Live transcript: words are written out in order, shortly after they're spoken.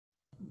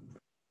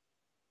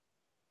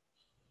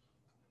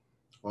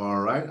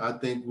All right, I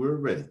think we're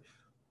ready.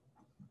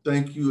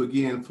 Thank you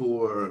again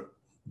for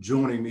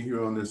joining me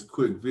here on this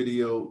quick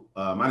video.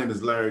 My name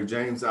is Larry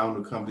James. I own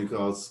a company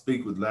called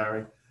Speak with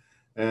Larry.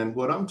 And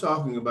what I'm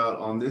talking about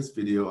on this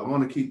video, I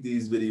want to keep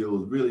these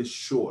videos really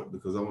short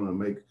because I want to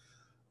make,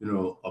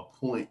 a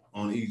point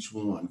on each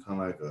one,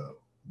 kind of like a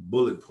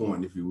bullet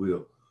point, if you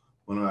will,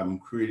 when I'm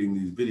creating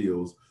these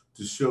videos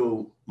to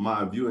show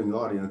my viewing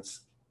audience,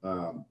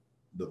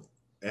 the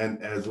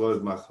and as well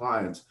as my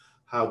clients,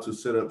 how to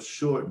set up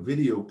short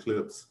video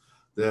clips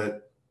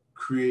that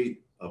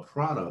create a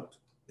product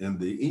in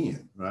the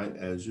end, right?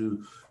 As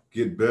you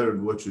get better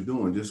at what you're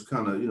doing, just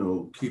kind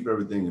of, keep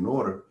everything in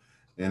order.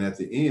 And at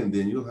the end,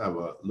 then you'll have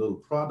a little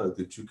product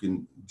that you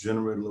can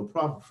generate a little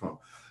profit from.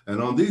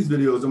 And on these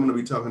videos, I'm going to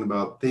be talking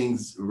about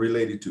things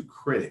related to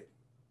credit.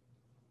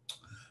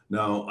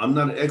 Now, I'm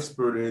not an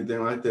expert or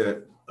anything like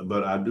that,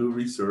 but I do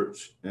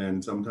research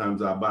and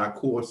sometimes I buy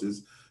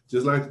courses,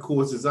 just like the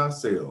courses I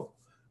sell.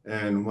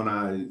 And when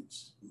I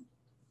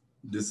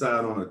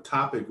decide on a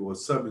topic or a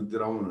subject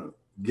that I want to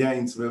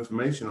gain some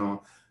information on,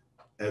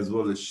 as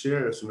well as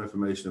share some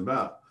information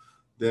about,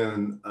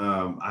 then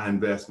I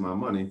invest my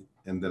money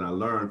and then I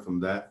learn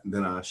from that. And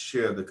then I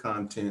share the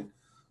content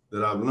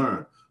that I've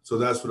learned. So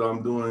that's what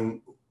I'm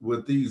doing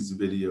with these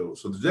videos.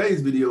 So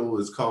today's video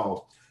is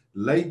called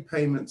Late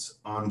Payments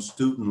on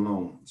Student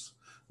Loans.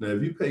 Now,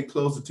 if you pay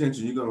close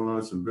attention, you're going to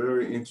learn some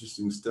very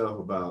interesting stuff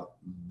about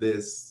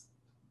this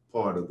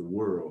part of the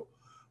world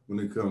when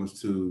it comes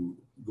to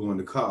going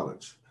to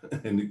college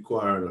and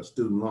acquiring a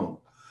student loan.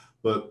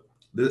 But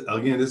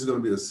again, this is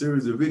going to be a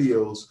series of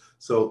videos.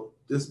 So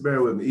just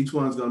bear with me. Each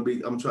one's going to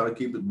be, I'm trying to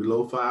keep it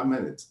below 5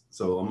 minutes.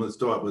 So I'm going to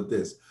start with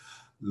this.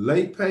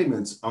 Late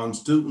payments on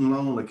student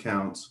loan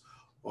accounts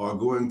are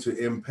going to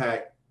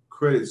impact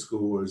credit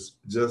scores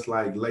just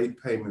like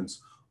late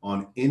payments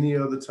on any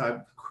other type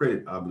of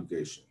credit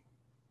obligation.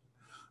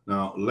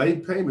 Now,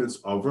 late payments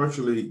are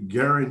virtually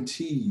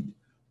guaranteed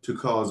to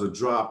cause a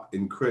drop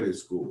in credit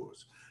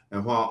scores.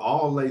 And while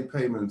all late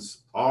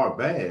payments are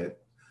bad,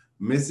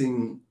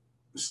 missing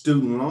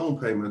student loan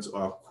payments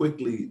are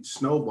quickly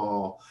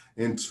snowball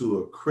into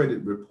a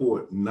credit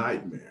report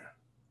nightmare.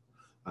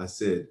 I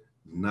said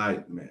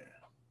nightmare.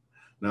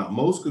 Now,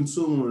 most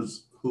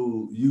consumers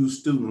who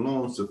use student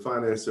loans to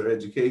finance their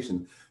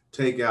education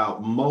take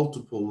out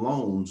multiple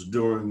loans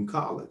during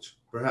college,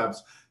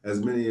 perhaps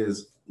as many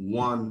as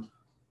one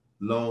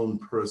loan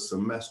per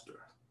semester.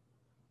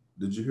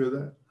 Did you hear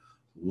that?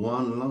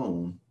 One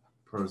loan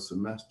per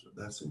semester.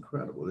 That's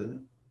incredible, isn't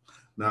it?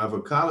 Now, if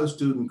a college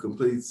student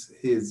completes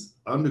his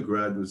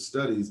undergraduate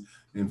studies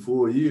in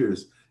 4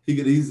 years, he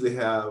could easily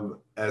have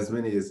as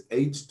many as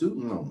 8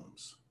 student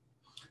loans.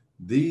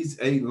 These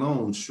 8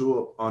 loans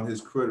show up on his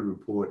credit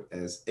report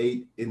as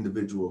 8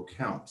 individual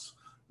accounts,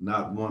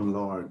 not one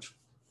large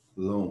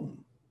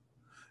loan.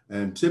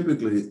 And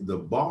typically, the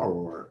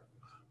borrower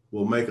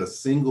will make a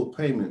single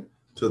payment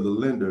to the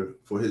lender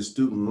for his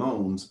student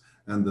loans,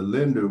 and the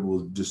lender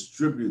will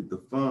distribute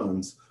the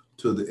funds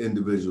to the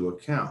individual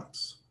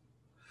accounts.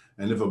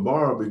 And if a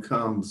borrower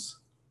becomes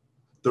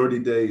 30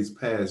 days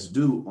past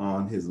due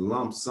on his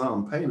lump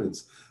sum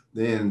payments,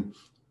 then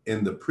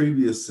in the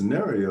previous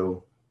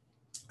scenario,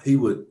 he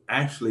would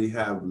actually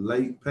have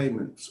late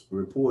payments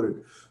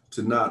reported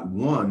to not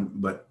one,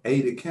 but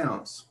 8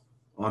 accounts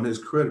on his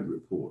credit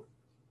report.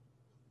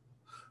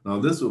 Now,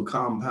 this will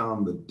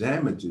compound the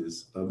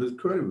damages of his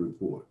credit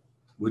report.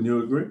 Wouldn't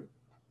you agree?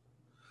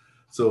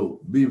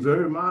 So be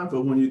very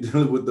mindful when you're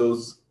dealing with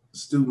those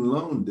student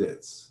loan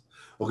debts.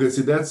 Okay,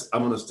 see,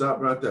 I'm going to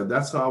stop right there.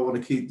 That's how I want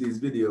to keep these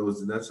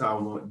videos, and that's how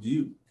I want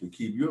you to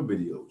keep your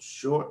videos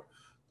short,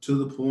 to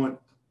the point,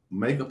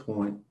 make a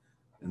point,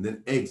 and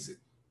then exit,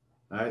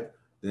 right?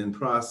 Then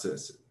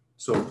process it.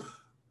 So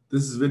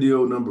this is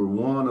video number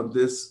 1 of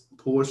this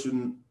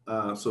portion.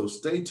 So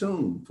stay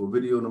tuned for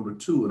video number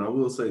 2. And I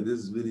will say this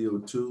is video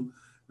 2,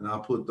 and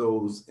I'll put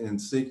those in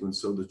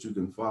sequence so that you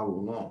can follow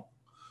along.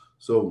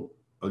 So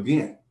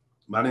again,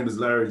 my name is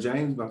Larry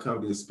James. My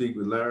company is Speak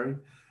with Larry.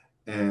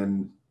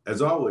 And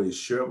as always,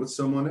 share it with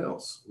someone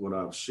else what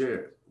I've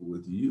shared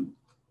with you.